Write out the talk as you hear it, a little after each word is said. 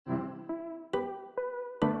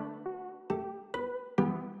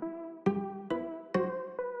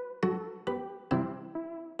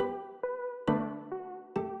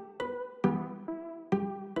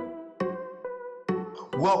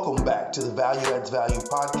Welcome back to the Value Adds Value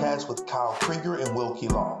podcast with Kyle Krieger and Wilkie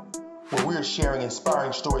Long, where we are sharing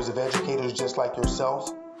inspiring stories of educators just like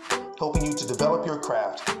yourself, helping you to develop your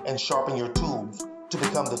craft and sharpen your tools to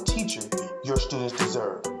become the teacher your students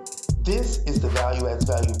deserve. This is the Value Adds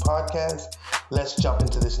Value podcast. Let's jump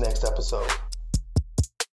into this next episode.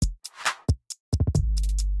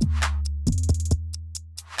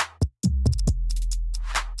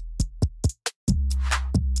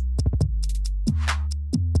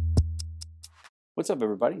 What's up,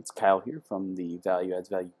 everybody? It's Kyle here from the Value Adds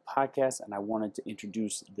Value podcast, and I wanted to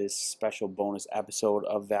introduce this special bonus episode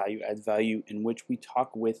of Value Adds Value in which we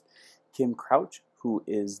talk with Kim Crouch, who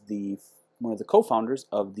is one of the co-founders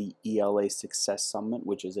of the ELA Success Summit,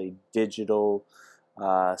 which is a digital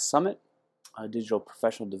summit, digital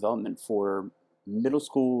professional development for middle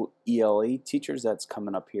school ELA teachers that's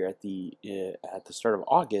coming up here at the start of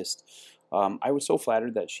August. I was so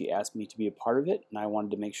flattered that she asked me to be a part of it, and I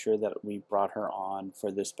wanted to make sure that we brought her on for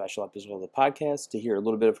this special episode of the podcast to hear a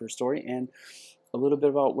little bit of her story and a little bit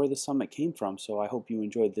about where the summit came from. So I hope you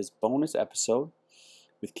enjoyed this bonus episode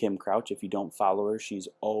with Kim Crouch. If you don't follow her, she's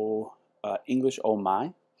English Oh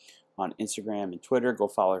My on Instagram and Twitter. Go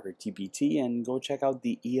follow her TPT and go check out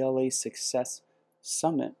the ELA Success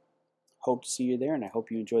Summit. Hope to see you there, and I hope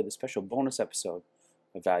you enjoy the special bonus episode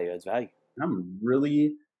of Value Adds Value. I'm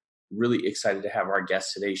really excited to have our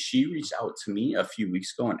guest today. She reached out to me a few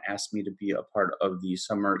weeks ago and asked me to be a part of the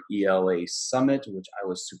Summer ELA Summit, which I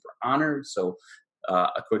was super honored. So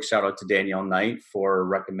a quick shout out to Danielle Knight for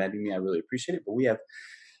recommending me. I really appreciate it. But we have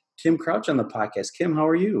Kim Crouch on the podcast. Kim, how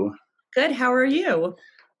are you? Good. How are you?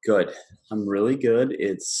 Good. I'm really good.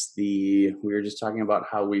 We were just talking about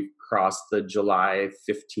how we've crossed the July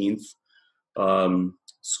 15th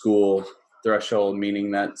school threshold,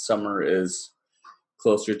 meaning that summer is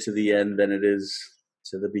closer to the end than it is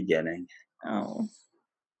to the beginning. Oh.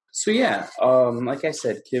 So yeah, like I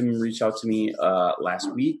said, Kim reached out to me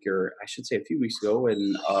last week, or I should say a few weeks ago,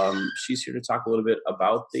 and she's here to talk a little bit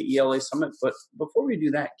about the ELA Summit. But before we do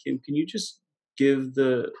that, Kim, can you just give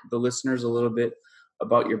the listeners a little bit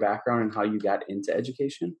about your background and how you got into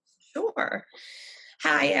education? Sure.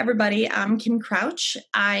 Hi, everybody. I'm Kim Crouch.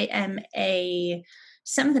 I am a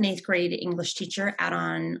 7th and 8th grade English teacher out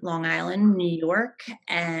on Long Island, New York.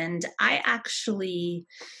 And I actually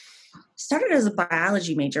started as a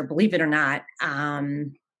biology major, believe it or not.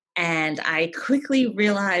 And I quickly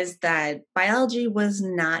realized that biology was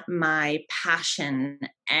not my passion.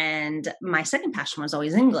 And my second passion was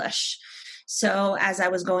always English. So as I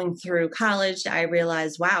was going through college, I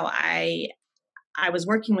realized, wow, I was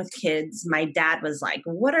working with kids. My dad was like,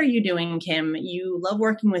 what are you doing, Kim? You love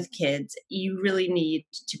working with kids. You really need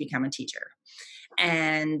to become a teacher.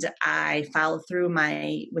 And I followed through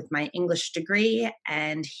with my English degree,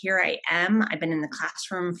 and here I am. I've been in the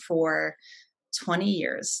classroom for 20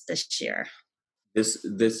 years this year. This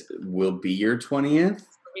will be your 20th?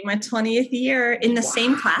 It'll be my 20th year in the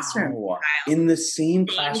same classroom. In the same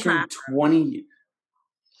classroom, 20.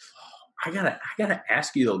 I gotta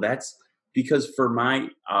ask you though, that's because for my,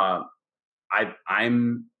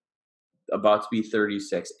 I'm about to be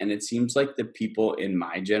 36, and it seems like the people in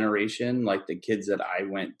my generation, like the kids that I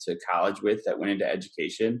went to college with that went into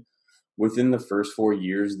education, within the first 4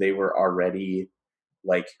 years, they were already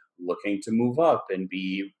like looking to move up and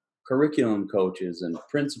be curriculum coaches and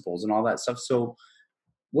principals and all that stuff. So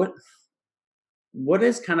what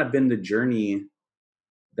has kind of been the journey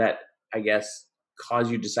that I guess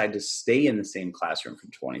caused you to decide to stay in the same classroom for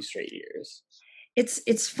 20 straight years?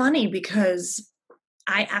 It's funny because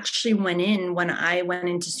I actually when I went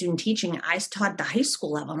into student teaching, I taught the high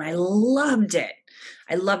school level and I loved it.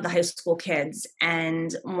 I loved the high school kids.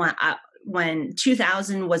 And when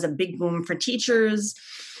 2000 was a big boom for teachers,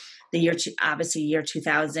 year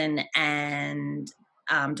 2000, and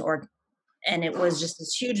it was just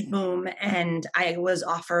this huge boom. And I was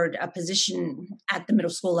offered a position at the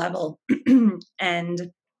middle school level.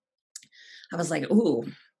 And I was like, ooh,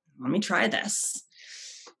 let me try this.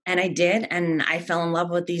 And I did. And I fell in love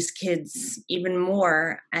with these kids even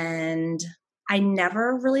more. And I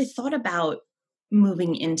never really thought about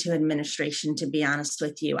moving into administration, to be honest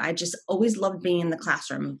with you. I just always loved being in the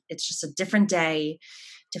classroom. It's just a different day,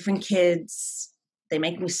 different kids. They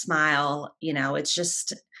make me smile. It's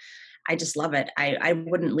just, I just love it. I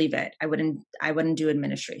wouldn't leave it. I wouldn't do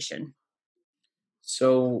administration.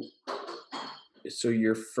 So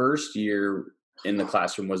your first year in the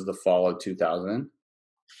classroom was the fall of 2000?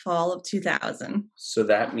 Fall of 2000. So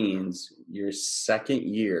that means your second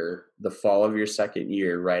year, the fall of your second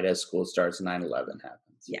year, right as school starts, 9/11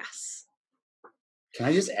 happens. Yes. Can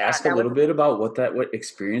I just ask a That was, little bit about what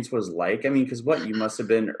experience was like? I mean, because you must have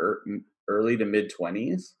been early to mid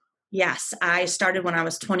 20s. yes, I started when I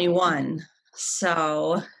was 21.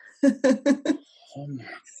 So Oh my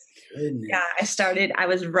goodness. yeah, I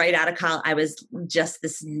was right out of college. I was just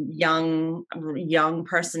this young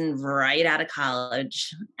person right out of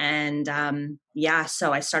college. And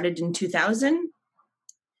so I started in 2000.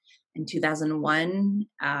 In 2001,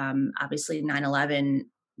 obviously 9/11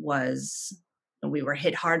 we were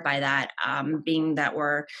hit hard by that, being that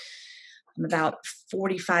I'm about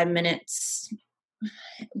 45 minutes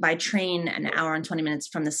by train, an hour and 20 minutes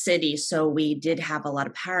from the city. So we did have a lot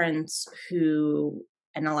of parents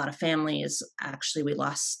and a lot of families. Actually, we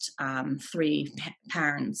lost three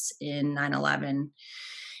parents in 9/11.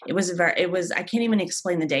 I can't even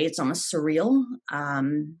explain the day. It's almost surreal.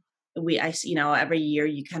 Every year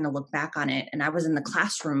you kind of look back on it, and I was in the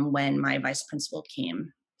classroom when my vice principal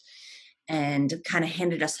came and kind of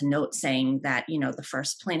handed us a note saying that, the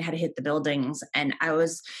first plane had hit the buildings. And I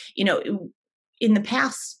was, in the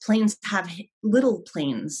past, little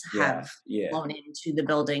planes have flown into the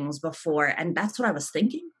buildings before. And that's what I was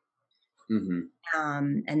thinking.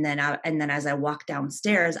 Mm-hmm. And then as I walked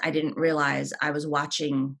downstairs, I didn't realize I was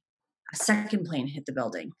watching a second plane hit the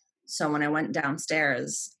building. So when I went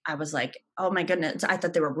downstairs, I was like, oh my goodness, I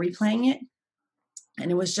thought they were replaying it.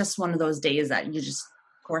 And it was just one of those days that you just,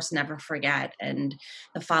 of course, never forget. And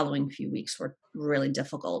the following few weeks were really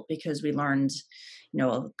difficult because we learned,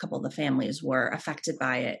 a couple of the families were affected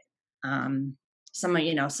by it. Some of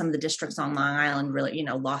the districts on Long Island really,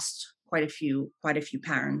 lost quite a few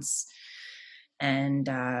parents and,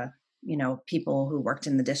 people who worked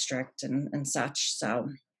in the district and such.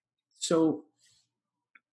 So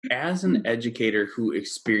as an educator who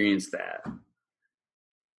experienced that,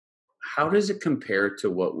 how does it compare to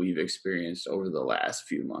what we've experienced over the last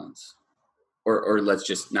few months? Or let's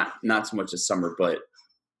just not so much this summer, but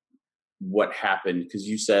what happened? Because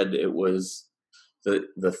you said it was the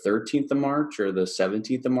 13th of March or the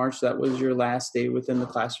 17th of March. That was your last day within the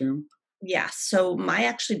classroom? Yeah. So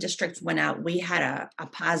my district went out. We had a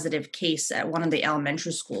positive case at one of the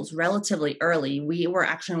elementary schools relatively early. We were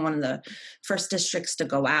actually one of the first districts to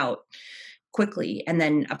go out quickly. And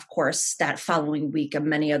then, of course, that following week,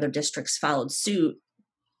 many other districts followed suit.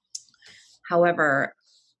 However,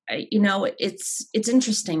 it's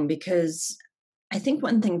interesting because I think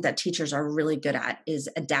one thing that teachers are really good at is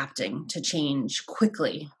adapting to change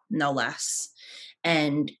quickly, no less.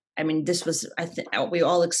 And I mean, this was, we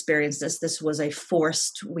all experienced this. This was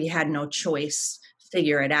we had no choice,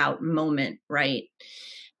 figure it out moment, right?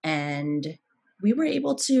 And we were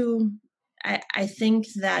able to, I think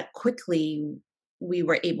that quickly we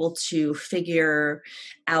were able to figure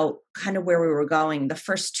out kind of where we were going. The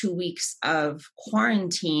first 2 weeks of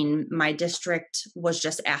quarantine, my district was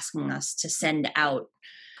just asking us to send out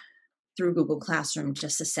through Google Classroom,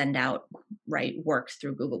 just to send out, work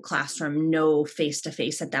through Google Classroom, no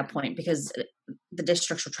face-to-face at that point, because the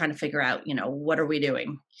districts were trying to figure out, what are we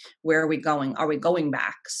doing? Where are we going? Are we going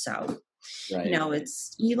back? So,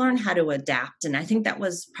 you learn how to adapt. And I think that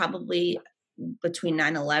was probably between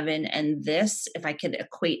 9/11 and this, if I could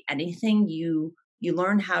equate anything, you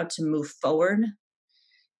learn how to move forward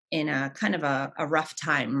in a kind of a rough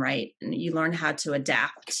time, right? And you learn how to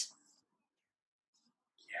adapt.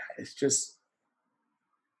 Yeah,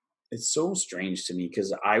 it's so strange to me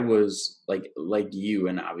because I was like you,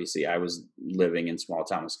 and obviously I was living in small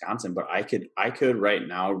town Wisconsin, but I could right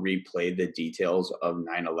now replay the details of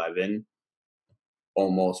 9/11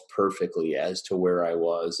 almost perfectly as to where I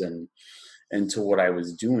was and to what I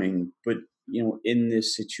was doing. But, in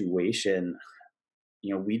this situation,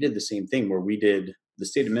 we did the same thing where the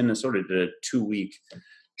state of Minnesota did a 2-week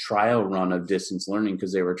trial run of distance learning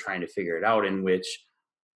because they were trying to figure it out, in which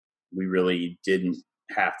we really didn't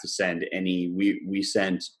have to send any, we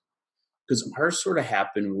sent, because ours sort of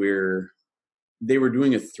happened where they were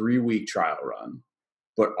doing a 3-week trial run,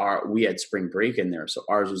 but we had spring break in there. So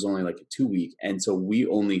ours was only like a 2-week. And so we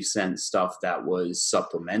only sent stuff that was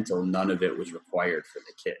supplemental. None of it was required for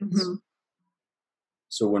the kids. Mm-hmm.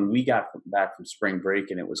 So when we got back from spring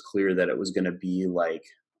break and it was clear that it was going to be like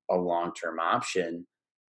a long-term option,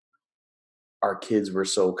 our kids were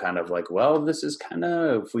so kind of like, well, this is kind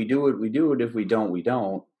of, if we do it, we do it. If we don't, we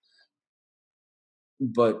don't.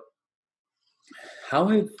 But how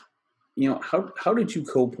did you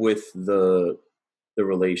cope with the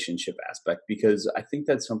relationship aspect? Because I think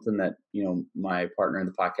that's something that, my partner in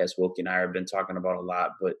the podcast, Wilkie, and I have been talking about a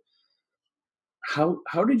lot, but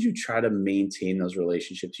how did you try to maintain those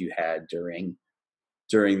relationships you had during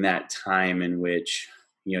that time in which,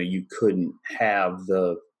 you couldn't have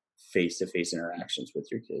the face-to-face interactions with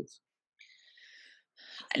your kids?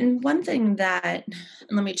 And one thing that,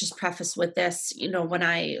 let me just preface with this, when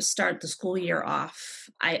I start the school year off,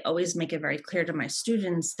 I always make it very clear to my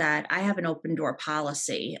students that I have an open door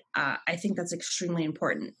policy. I think that's extremely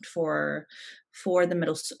important for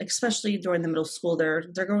the especially during the middle school. They're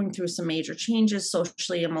going through some major changes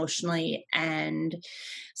socially, emotionally, and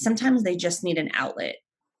sometimes they just need an outlet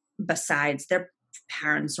besides their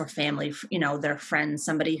parents or family, their friends,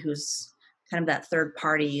 somebody who's kind of that third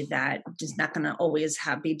party that is not going to always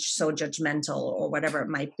be so judgmental or whatever it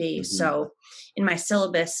might be. Mm-hmm. So in my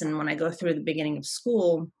syllabus and when I go through the beginning of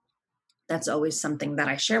school, that's always something that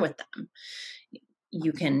I share with them.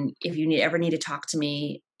 You can, if you ever need to talk to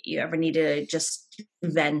me, you ever need to just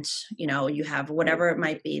vent, you have whatever it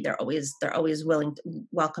might be, they're always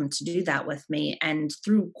welcome to do that with me. And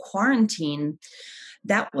through quarantine,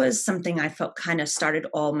 that was something I felt kind of started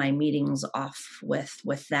all my meetings off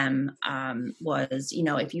with them, was,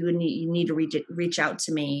 if you need to reach out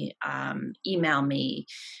to me, email me,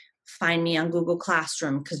 find me on Google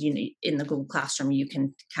Classroom, because in the Google Classroom, you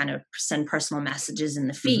can kind of send personal messages in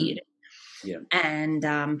the feed. Mm-hmm. Yeah.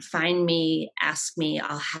 And find me, ask me,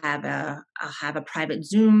 I'll have a private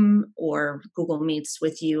Zoom or Google Meets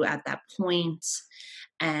with you at that point.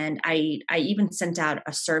 And I even sent out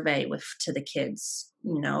a survey to the kids,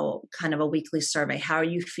 kind of a weekly survey. How are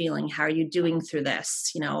you feeling? How are you doing through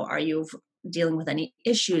this? Are you dealing with any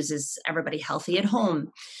issues? Is everybody healthy at home?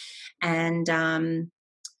 And,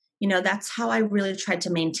 that's how I really tried to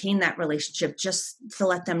maintain that relationship, just to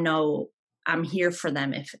let them know I'm here for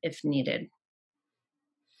them if needed.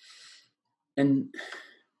 And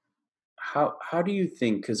how do you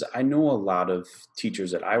think, because I know a lot of teachers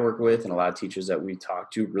that I work with and a lot of teachers that we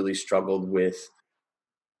talk to really struggled with,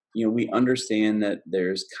 we understand that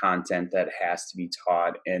there's content that has to be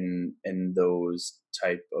taught and those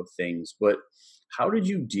type of things, but how did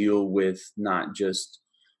you deal with not just,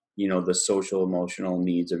 the social emotional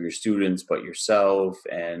needs of your students, but yourself,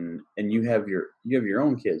 and you have your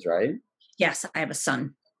own kids, right? Yes, I have a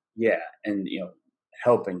son. Yeah. And,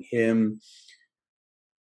 helping him,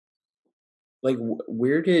 like,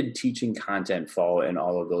 where did teaching content fall in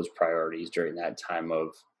all of those priorities during that time of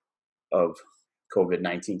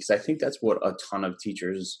COVID-19? Because I think that's what a ton of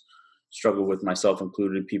teachers struggle with, myself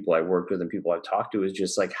included, people I worked with and people I've talked to, is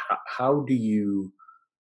just like, how do you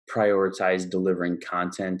prioritize delivering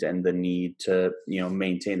content and the need to,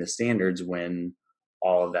 maintain the standards when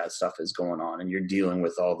all of that stuff is going on and you're dealing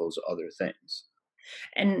with all those other things?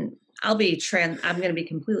 And I'm going to be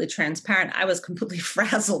completely transparent. I was completely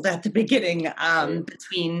frazzled at the beginning,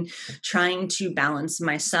 between trying to balance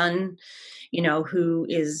my son, who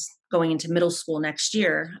is going into middle school next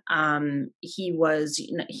year.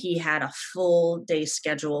 He had a full day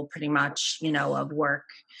schedule pretty much, of work,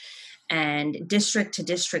 and district to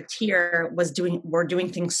district here we're doing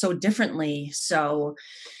things so differently. So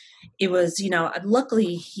it was,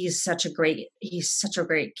 luckily he's such a great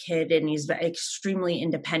kid, and he's extremely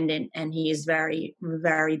independent, and he is very,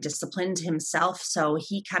 very disciplined himself. So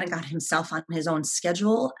he kind of got himself on his own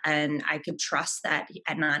schedule, and I could trust that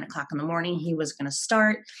at 9:00 in the morning he was going to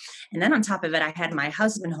start. And then on top of it, I had my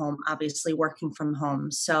husband home, obviously working from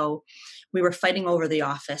home. So we were fighting over the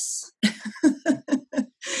office.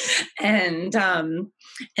 And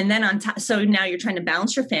then on top, so now you're trying to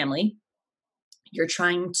balance your family. You're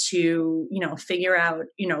trying to, figure out,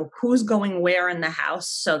 who's going where in the house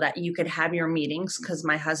so that you could have your meetings. Because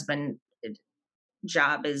my husband's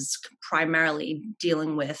job is primarily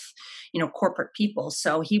dealing with, corporate people.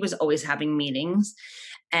 So he was always having meetings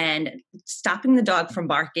and stopping the dog from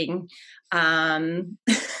barking. It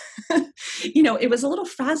was a little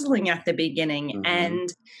frazzling at the beginning. Mm-hmm. And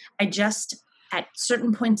at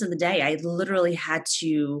certain points of the day, I literally had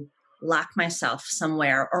to lock myself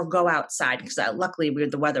somewhere or go outside, because luckily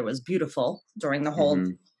the weather was beautiful during the whole,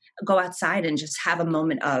 go outside and just have a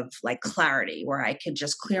moment of like clarity where I could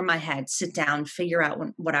just clear my head, sit down, figure out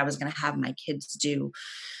what I was going to have my kids do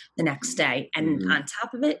the next day. And on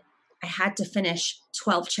top of it, I had to finish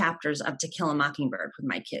 12 chapters of To Kill a Mockingbird with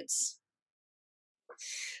my kids.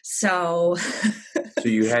 So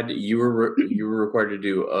you were required to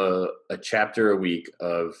do a chapter a week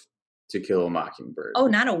of To Kill a To Oh,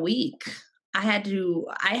 not a week. When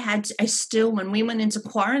we went into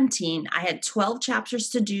quarantine, I had 12 chapters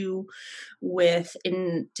to do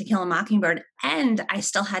To Kill a Mockingbird, and I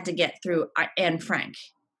still had to get through Anne Frank.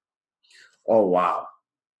 Oh, wow.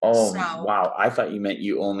 Wow. I thought you meant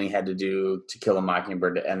you only had to do To Kill a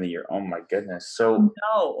Mockingbird to end the year. Oh my goodness. So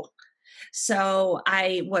no. So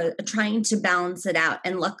I was trying to balance it out.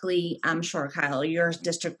 And luckily, I'm sure, Kyle, your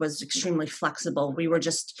district was extremely flexible.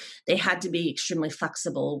 They had to be extremely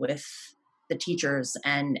flexible with the teachers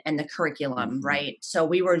and the curriculum, Mm-hmm. right? So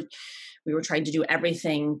we were trying to do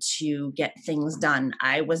everything to get things done.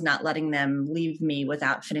 I was not letting them leave me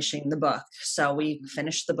without finishing the book. So we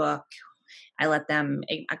finished the book. I let them,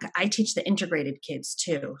 I teach the integrated kids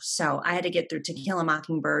too. So I had to get through To Kill a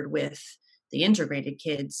Mockingbird with the integrated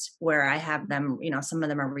kids where I have them, some of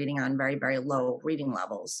them are reading on very, very low reading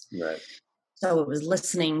levels. Right. So it was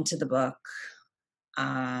listening to the book,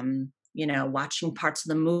 watching parts of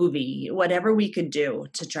the movie, whatever we could do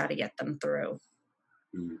to try to get them through.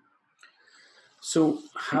 Mm. So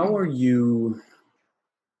how are you,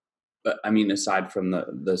 I mean, aside from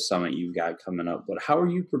the summit you've got coming up, but how are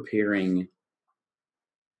you preparing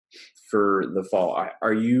for the fall?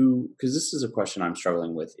 Are you, because this is a question I'm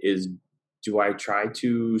struggling with, is do I try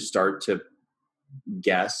to start to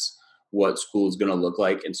guess what school is going to look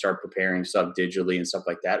like and start preparing stuff digitally and stuff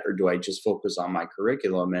like that? Or do I just focus on my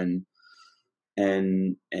curriculum and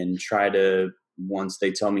try to, once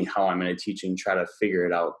they tell me how I'm going to teach and try to figure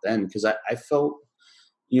it out then? Because I felt,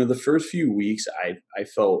 the first few weeks I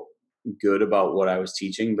felt good about what I was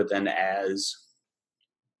teaching, but then as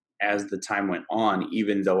the time went on,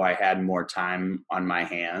 even though I had more time on my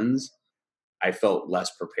hands, I felt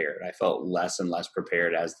less prepared. I felt less and less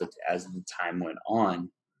prepared as the time went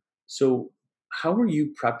on. So how are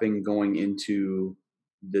you prepping going into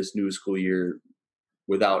this new school year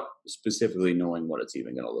without specifically knowing what it's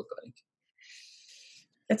even going to look like?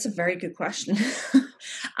 That's a very good question.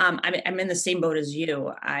 I'm in the same boat as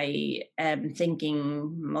you. I am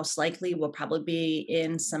thinking most likely we'll probably be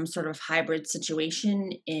in some sort of hybrid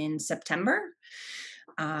situation in September.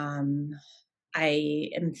 Um, I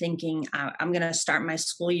am thinking I'm going to start my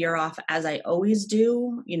school year off as I always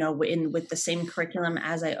do, with the same curriculum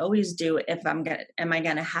as I always do. Am I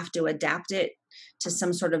going to have to adapt it to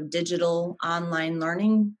some sort of digital online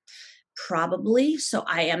learning? Probably. So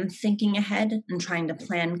I am thinking ahead and trying to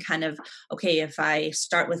plan kind of, okay, if I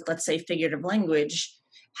start with, let's say, figurative language,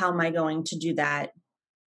 how am I going to do that?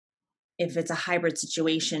 If it's a hybrid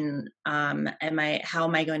situation, how am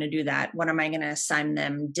I going to do that? What am I going to assign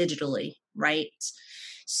them digitally? Right.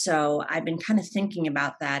 So I've been kind of thinking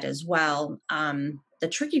about that as well. The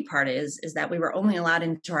tricky part is that we were only allowed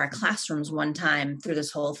into our classrooms one time through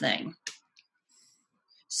this whole thing.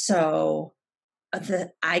 So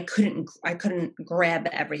I couldn't grab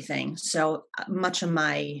everything. So much of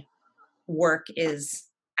my work is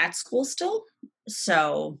at school still.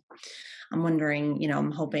 So I'm wondering,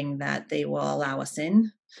 I'm hoping that they will allow us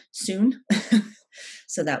in soon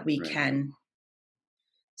so that we can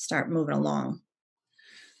start moving along.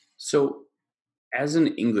 So as an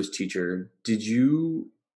English teacher, did you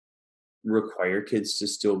require kids to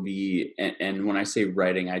still be, and when I say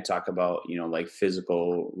writing, I talk about, like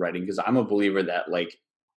physical writing, because I'm a believer that like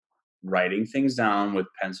writing things down with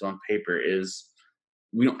pencil and paper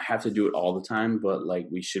we don't have to do it all the time, but like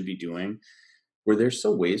we should be doing. Were there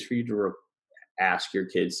still ways for you to ask your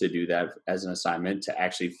kids to do that as an assignment, to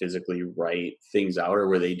actually physically write things out, or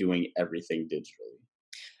were they doing everything digitally?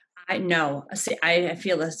 I know. See, I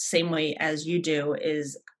feel the same way as you do.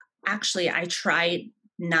 Is actually I try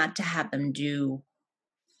not to have them do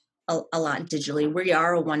a lot digitally. We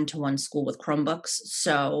are a one-to-one school with Chromebooks,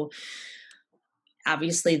 so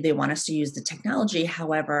obviously they want us to use the technology.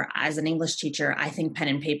 However, as an English teacher, I think pen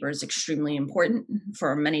and paper is extremely important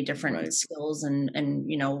for many different skills and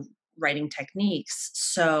writing techniques.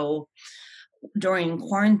 So during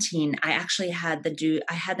quarantine, I actually had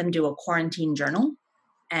them do a quarantine journal,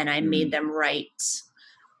 and I made them write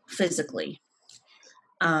physically.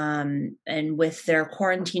 And with their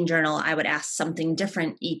quarantine journal, I would ask something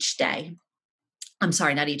different each day. I'm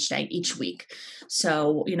sorry, not each day, each week.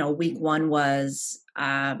 So, week one was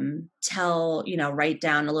write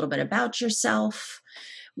down a little bit about yourself,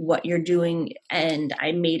 what you're doing. And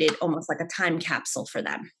I made it almost like a time capsule for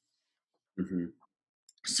them. Mm-hmm.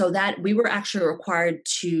 So that we were actually required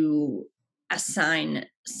to assign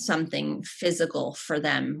something physical for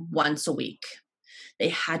them once a week. They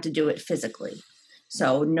had to do it physically.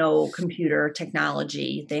 So no computer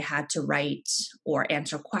technology. They had to write or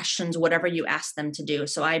answer questions, whatever you asked them to do.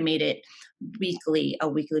 So I made it a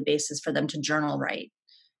weekly basis for them to journal write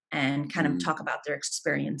and kind of talk about their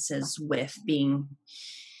experiences with being,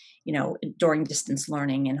 during distance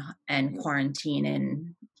learning and quarantine.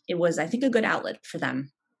 And it was, I think, a good outlet for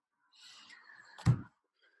them.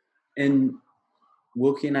 And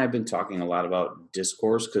Wilkie and I have been talking a lot about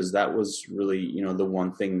discourse, because that was really, the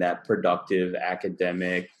one thing that productive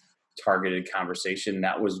academic targeted conversation.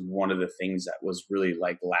 That was one of the things that was really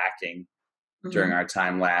like lacking during Mm-hmm. our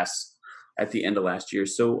time at the end of last year.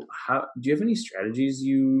 So how do you have any strategies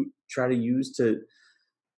you try to use to,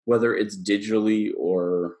 whether it's digitally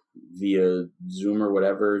or via Zoom or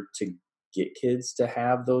whatever, to get kids to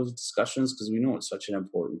have those discussions? Because we know it's such an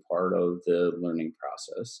important part of the learning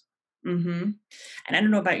process. Mm-hmm. And I don't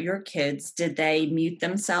know about your kids. Did they mute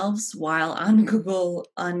themselves while on Google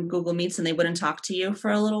Meets and they wouldn't talk to you for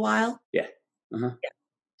a little while? Yeah. Uh-huh.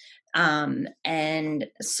 And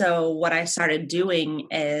so what I started doing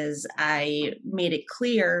is I made it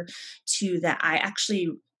clear that I actually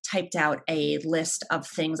typed out a list of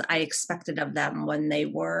things I expected of them when they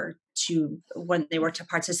were to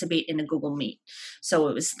participate in a Google Meet. So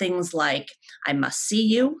it was things like, I must see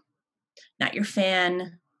you, not your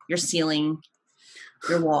fan, your ceiling,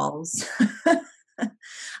 your walls.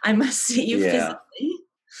 I must see you physically.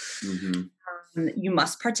 Mm-hmm. You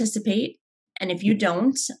must participate. And if you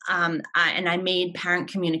don't, I made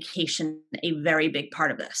parent communication a very big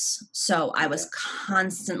part of this. So I was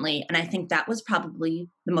constantly, and I think that was probably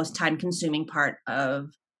the most time-consuming part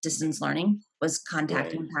of distance learning, was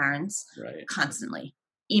contacting parents constantly,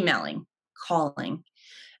 emailing, calling.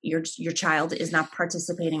 Your child is not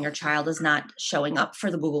participating. Your child is not showing up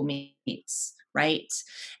for the Google Meets, right?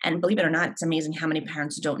 And believe it or not, it's amazing how many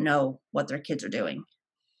parents don't know what their kids are doing.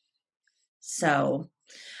 So,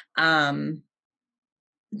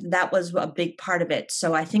 that was a big part of it.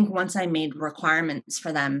 So I think once I made requirements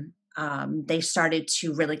for them, they started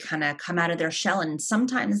to really kind of come out of their shell. And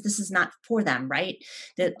sometimes this is not for them, right?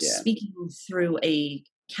 That speaking through a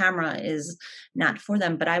camera is not for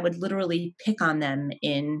them, but I would literally pick on them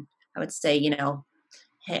I would say,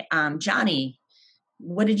 hey, Johnny,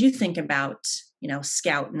 what did you think about,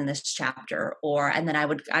 Scout in this chapter? And then I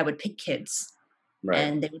would pick kids. Right.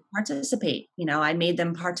 And they would participate. I made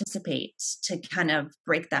them participate to kind of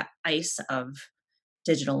break that ice of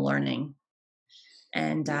digital learning.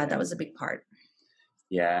 And that was a big part.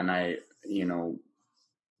 Yeah. And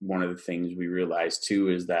one of the things we realized too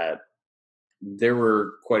is that there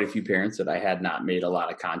were quite a few parents that I had not made a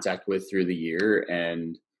lot of contact with through the year,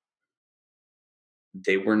 and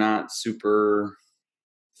they were not super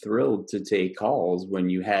thrilled to take calls when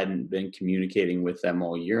you hadn't been communicating with them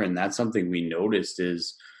all year. And that's something we noticed,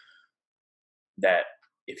 is that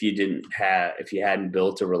if you hadn't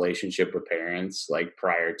built a relationship with parents like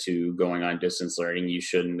prior to going on distance learning, you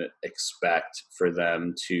shouldn't expect for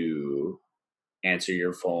them to answer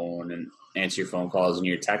your phone and answer your phone calls and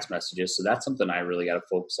your text messages. So that's something I really got to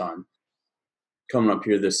focus on coming up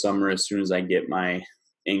here this summer. As soon as I get my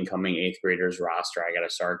incoming 8th graders roster, I got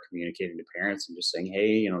to start communicating to parents and just saying,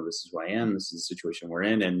 hey, this is who I am. This is the situation we're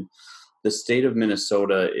in. And the state of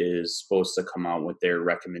Minnesota is supposed to come out with their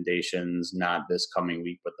recommendations, not this coming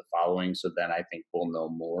week, but the following. So then I think we'll know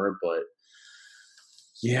more. But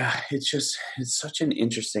yeah, it's such an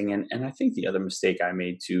interesting, and I think the other mistake I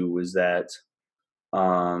made too was that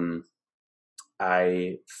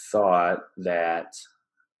I thought that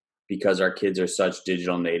because our kids are such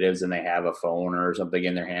digital natives and they have a phone or something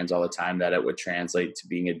in their hands all the time, that it would translate to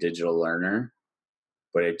being a digital learner.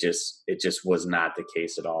 But it just was not the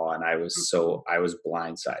case at all. And I was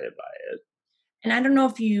blindsided by it. And I don't know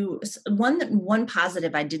if one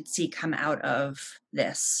positive I did see come out of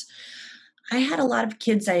this, I had a lot of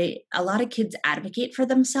kids advocate for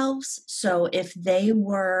themselves. So if they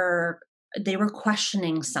were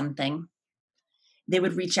questioning something, they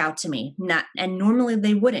would reach out to me. And normally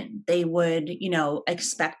they wouldn't. They would,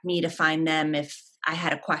 expect me to find them if I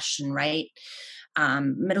had a question, right?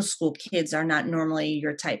 Middle school kids are not normally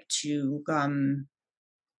your type to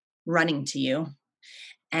running to you.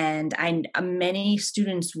 And many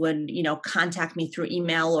students would, contact me through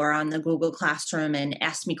email or on the Google Classroom and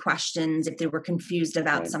ask me questions if they were confused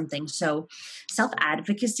about something. So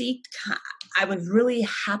self-advocacy, I was really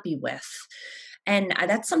happy with. And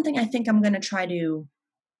that's something I think I'm going to try to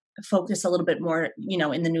focus a little bit more,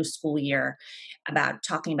 in the new school year, about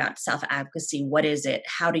talking about self-advocacy. What is it?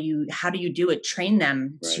 How do you do it? Train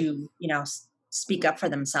them to, speak up for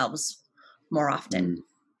themselves more often.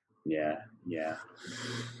 Yeah.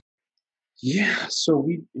 So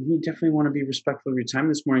we definitely want to be respectful of your time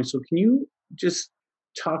this morning. So can you just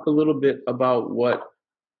talk a little bit about what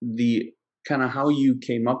how you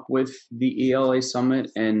came up with the ELA Summit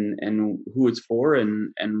and who it's for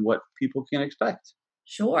and what people can expect?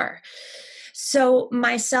 Sure. So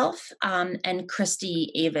myself and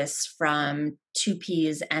Christy Avis from Two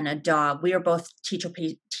Peas and a Dog, we are both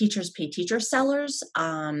Teachers Pay Teacher sellers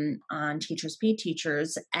on Teachers Pay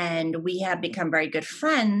Teachers, and we have become very good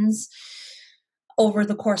friends over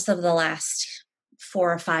the course of the last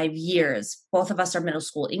 4 or 5 years. Both of us are middle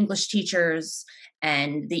school English teachers,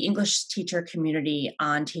 and the English teacher community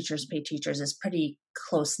on Teachers Pay Teachers is pretty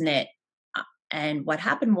close knit. And what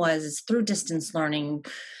happened was through distance learning,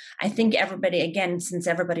 I think everybody, again, since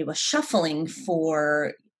everybody was shuffling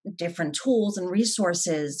for different tools and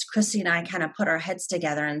resources, Christy and I kind of put our heads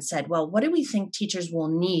together and said, well, what do we think teachers will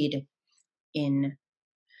need in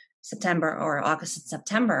September or August and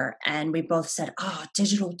September? And we both said, oh,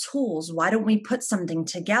 digital tools. Why don't we put something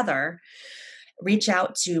together, reach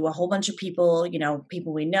out to a whole bunch of people,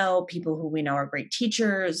 people we know, people who we know are great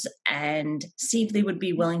teachers, and see if they would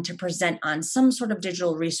be willing to present on some sort of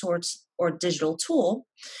digital resource or digital tool.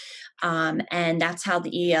 And that's how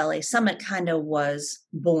the ELA Summit kind of was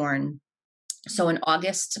born. So in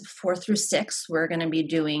August 4 through 6, we're going to be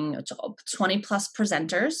doing 20 plus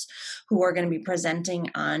presenters who are going to be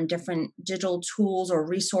presenting on different digital tools or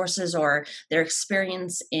resources or their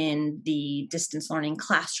experience in the distance learning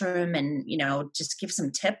classroom, and, just give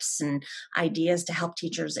some tips and ideas to help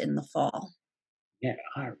teachers in the fall. Yeah.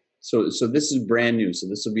 So this is brand new. So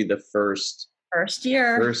this will be the first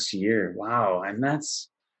year. First year. Wow. And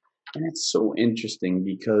it's so interesting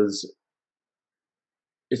because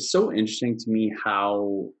it's so interesting to me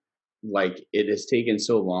how it has taken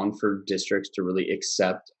so long for districts to really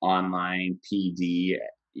accept online PD,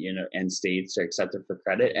 and states to accept it for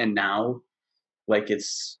credit. And now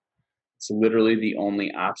it's literally the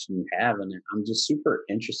only option you have. And I'm just super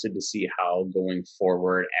interested to see how going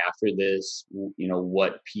forward after this,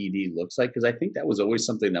 what PD looks like. Cause I think that was always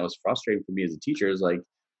something that was frustrating for me as a teacher, is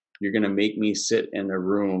you're going to make me sit in a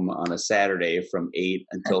room on a Saturday from 8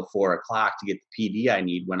 until 4 o'clock to get the PD I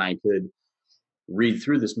need, when I could read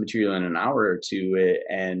through this material in an hour or two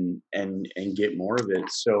and get more of it.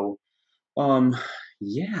 So,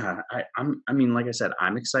 yeah, I mean, like I said,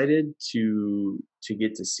 I'm excited to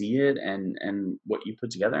get to see it and what you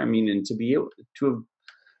put together. I mean, and to be able to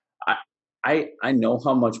have, I know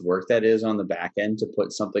how much work that is on the back end to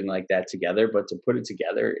put something like that together, but to put it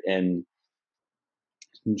together and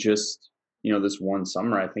just, this one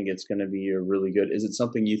summer, I think it's going to be a really good. Is it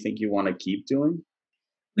something you think you want to keep doing?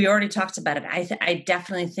 We already talked about it. I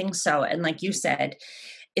definitely think so. And like you said,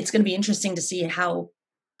 it's going to be interesting to see how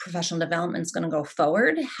professional development is going to go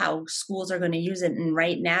forward, how schools are going to use it. And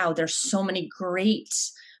right now, there's so many great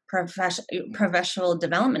professional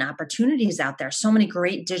development opportunities out there, so many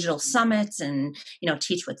great digital summits and,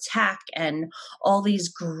 Teach with Tech and all these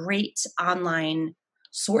great online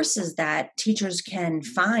sources that teachers can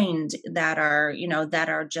find that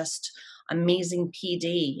are just amazing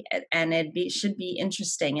PD, and should be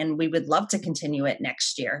interesting. And we would love to continue it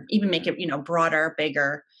next year, even make it, broader,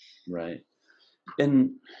 bigger. Right.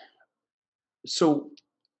 And so,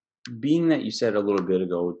 being that you said a little bit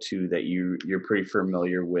ago too, that you're pretty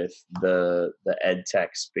familiar with the ed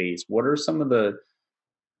tech space, what are some of the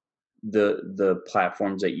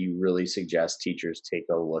platforms that you really suggest teachers take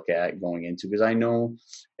a look at going into? Because I know,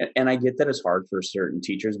 and I get that it's hard for certain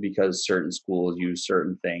teachers because certain schools use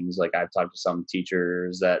certain things. Like I've talked to some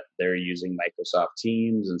teachers that they're using Microsoft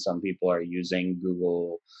Teams, and some people are using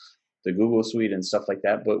the Google Suite and stuff like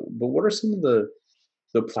that. But what are some of the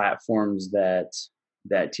platforms that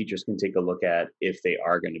teachers can take a look at if they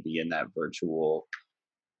are going to be in that virtual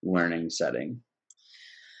learning setting?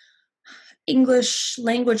 English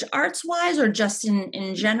language arts wise, or just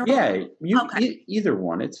in general? Yeah, either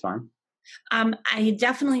one, it's fine. I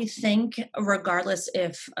definitely think, regardless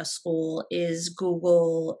if a school is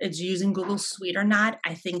using Google Suite or not,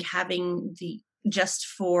 I think having just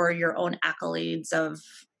for your own accolades of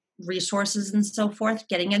resources and so forth,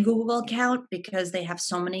 getting a Google account, because they have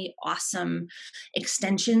so many awesome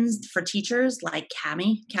extensions for teachers, like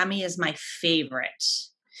Kami. Kami is my favorite.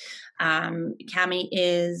 Kami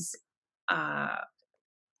is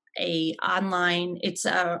it's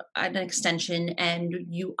an extension, and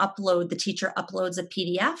the teacher uploads a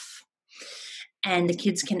PDF and the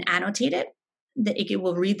kids can annotate it. It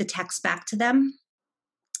will read the text back to them.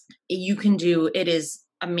 It is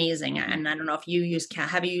amazing. And I don't know if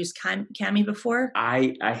have you used Kami before?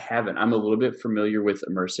 I haven't. I'm a little bit familiar with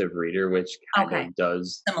Immersive Reader, which kind of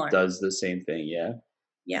does the same thing. Yeah.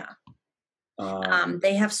 Yeah.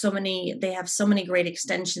 They have so many great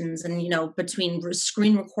extensions, and between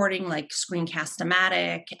screen recording like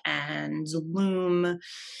Screencast-O-Matic and Loom,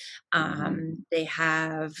 they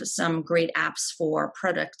have some great apps for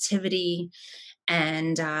productivity.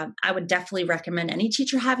 And I would definitely recommend any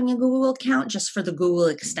teacher having a Google account just for the Google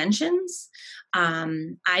extensions.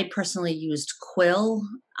 I personally used Quill.org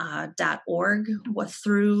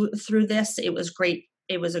through this. It was great.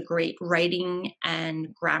 It was a great writing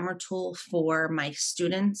and grammar tool for my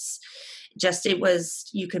students. just,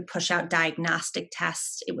 you could push out diagnostic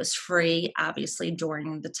tests. It was free, obviously,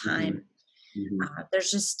 during the time.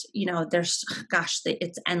 There's just,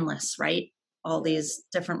 it's endless, right? All these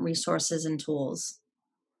different resources and tools.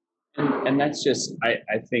 And that's just,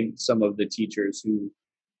 I think some of the teachers who,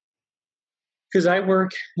 because I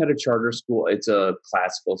work at a charter school, it's a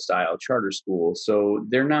classical style charter school. So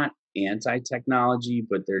they're not anti-technology,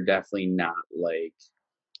 but they're definitely not like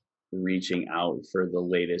reaching out for the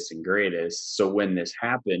latest and greatest. So when this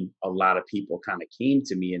happened, a lot of people kind of came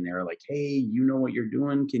to me and they were like, hey, you know what you're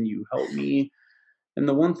doing? Can you help me? And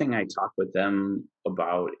the one thing I talk with them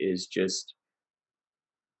about is just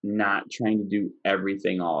not trying to do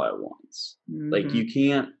everything all at once. Like you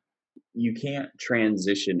can't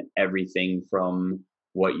transition everything from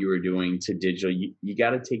what you were doing to digital. You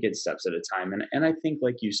got to take it steps at a time. And I think,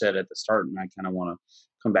 like you said at the start, and I kind of want to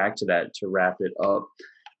come back to that to wrap it up,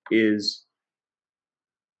 is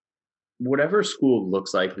whatever school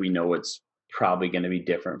looks like, we know it's probably going to be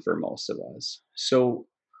different for most of us. So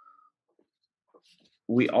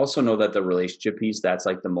we also know that the relationship piece, that's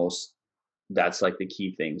like the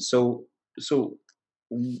key thing. So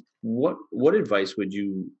what advice would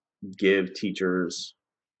you give teachers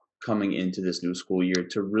coming into this new school year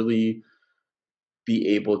to really be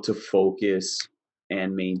able to focus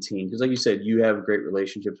and maintain? Because like you said, you have great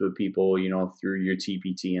relationships with people, through your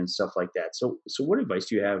TPT and stuff like that. So what advice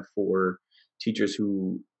do you have for teachers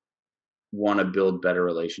who want to build better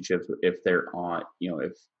relationships if they're on,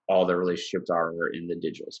 if all their relationships are in the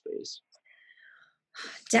digital space?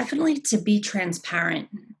 Definitely to be transparent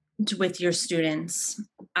with your students.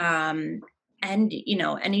 And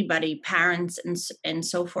anybody, parents and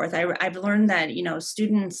so forth. I've learned that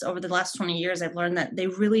students over the last 20 years, I've learned that they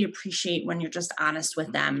really appreciate when you're just honest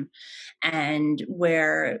with them, and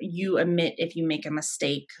where you admit if you make a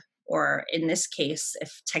mistake, or in this case,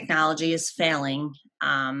 if technology is failing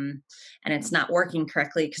and it's not working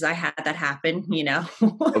correctly, because I had that happen,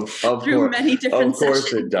 through many different sessions. Of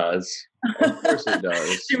course it does. Of course it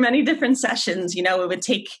does. Through many different sessions, it would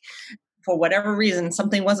take, for whatever reason,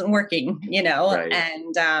 something wasn't working, Right.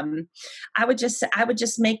 And I would just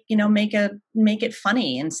make it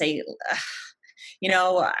funny and say,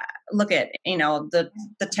 look at,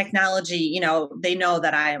 the technology, they know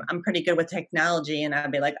that I'm pretty good with technology, and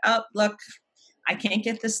I'd be like, oh, look, I can't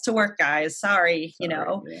get this to work, guys. Sorry.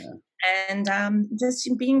 Yeah. And just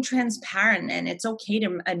being transparent, and it's okay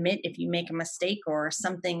to admit if you make a mistake or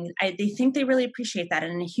something. They think they really appreciate that,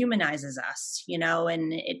 and it humanizes us,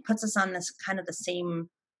 and it puts us on this kind of the same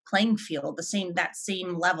playing field, that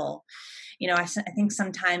same level. I think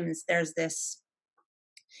sometimes there's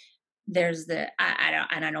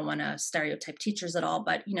I don't want to stereotype teachers at all,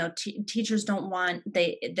 but teachers don't want,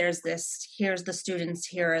 there's this, here's the students,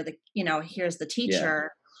 here's the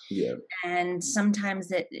teacher. Yeah. And sometimes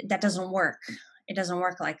that doesn't work. It doesn't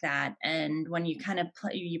work like that. And when you kind of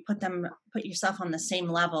put yourself on the same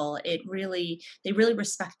level, they really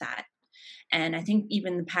respect that. And I think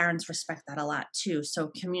even the parents respect that a lot too.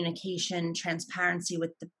 So communication, transparency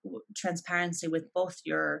with both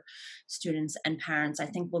your students and parents, I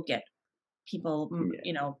think will get people,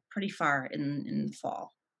 pretty far in the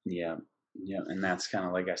fall. Yeah. And that's kind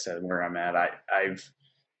of, like I said, where I'm at.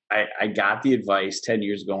 I got the advice 10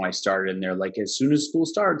 years ago when I started, and they're like, as soon as school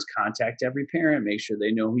starts, contact every parent, make sure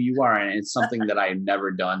they know who you are. And it's something that I've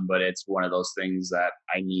never done, but it's one of those things that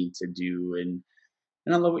I need to do. And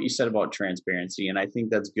I love what you said about transparency. And I think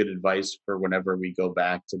that's good advice for whenever we go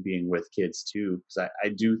back to being with kids too. Because I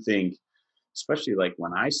do think, especially like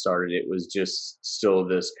when I started, it was just still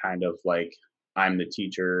this kind of like, I'm the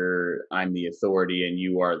teacher, I'm the authority, and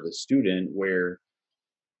you are the student, where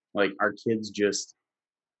like our kids just,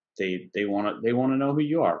 they want to know who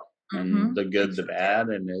you are, and the good, the bad.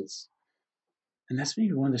 And that's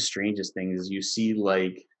maybe one of the strangest things is you see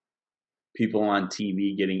like people on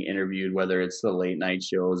TV getting interviewed, whether it's the late night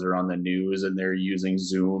shows or on the news, and they're using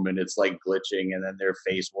Zoom and it's like glitching, and then their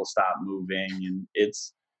face will stop moving, and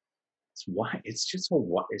it's just a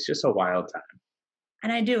wild time.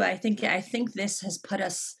 And I think this has put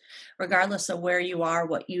us, regardless of where you are,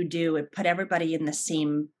 what you do, it put everybody in the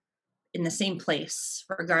same place,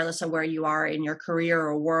 regardless of where you are in your career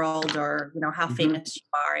or world, or how famous you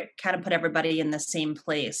are. It kind of put everybody in the same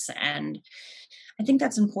place, and I think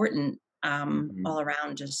that's important all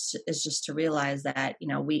around. Just to realize that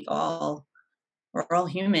we're all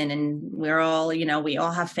human, and we're all we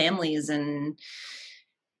all have families, and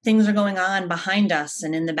things are going on behind us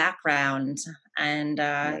and in the background, and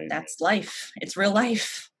Right. That's life. It's real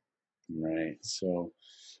life. Right. So,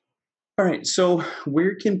 all right. So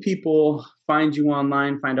where can people find you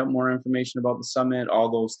online, find out more information about the summit,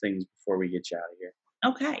 all those things before we get you out of here.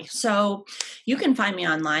 Okay, so you can find me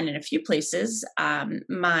online in a few places.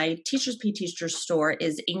 My Teachers Pay Teachers store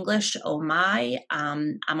is English Oh My.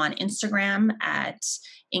 I'm on Instagram at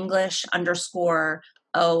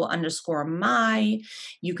English_O_my.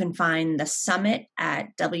 You can find the summit at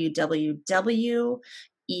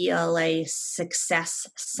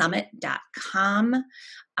www.elasuccesssummit.com.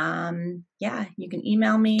 You can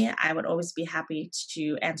email me. I would always be happy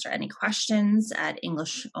to answer any questions at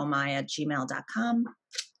englishohmy@gmail.com.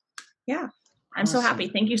 Yeah, I'm so happy.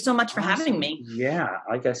 Thank you so much for having me. Yeah,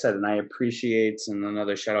 like I said, and I appreciate, and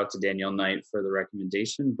another shout out to Danielle Knight for the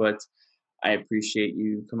recommendation, but I appreciate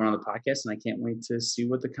you coming on the podcast, and I can't wait to see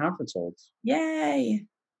what the conference holds. Yay.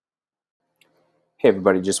 Hey,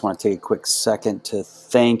 everybody, just want to take a quick second to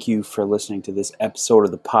thank you for listening to this episode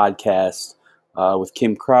of the podcast with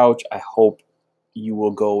Kim Crouch. I hope you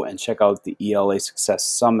will go and check out the ELA Success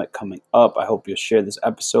Summit coming up. I hope you'll share this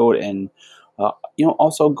episode, and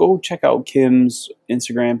also go check out Kim's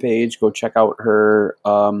Instagram page. Go check out her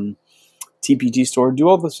TPT store. Do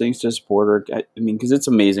all those things to support her. I mean, because it's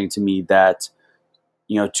amazing to me that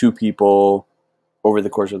two people over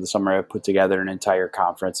the course of the summer have put together an entire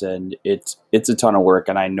conference, and it's a ton of work,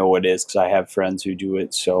 and I know it is because I have friends who do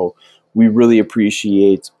it. So we really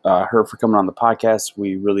appreciate her for coming on the podcast.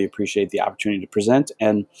 We really appreciate the opportunity to present,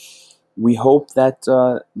 and we hope that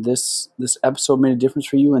this episode made a difference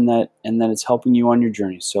for you, and that it's helping you on your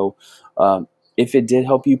journey. So if it did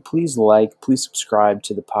help you, please subscribe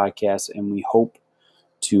to the podcast, and we hope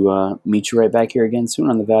to meet you right back here again soon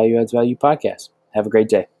on the Value Adds Value podcast. Have a great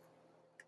day.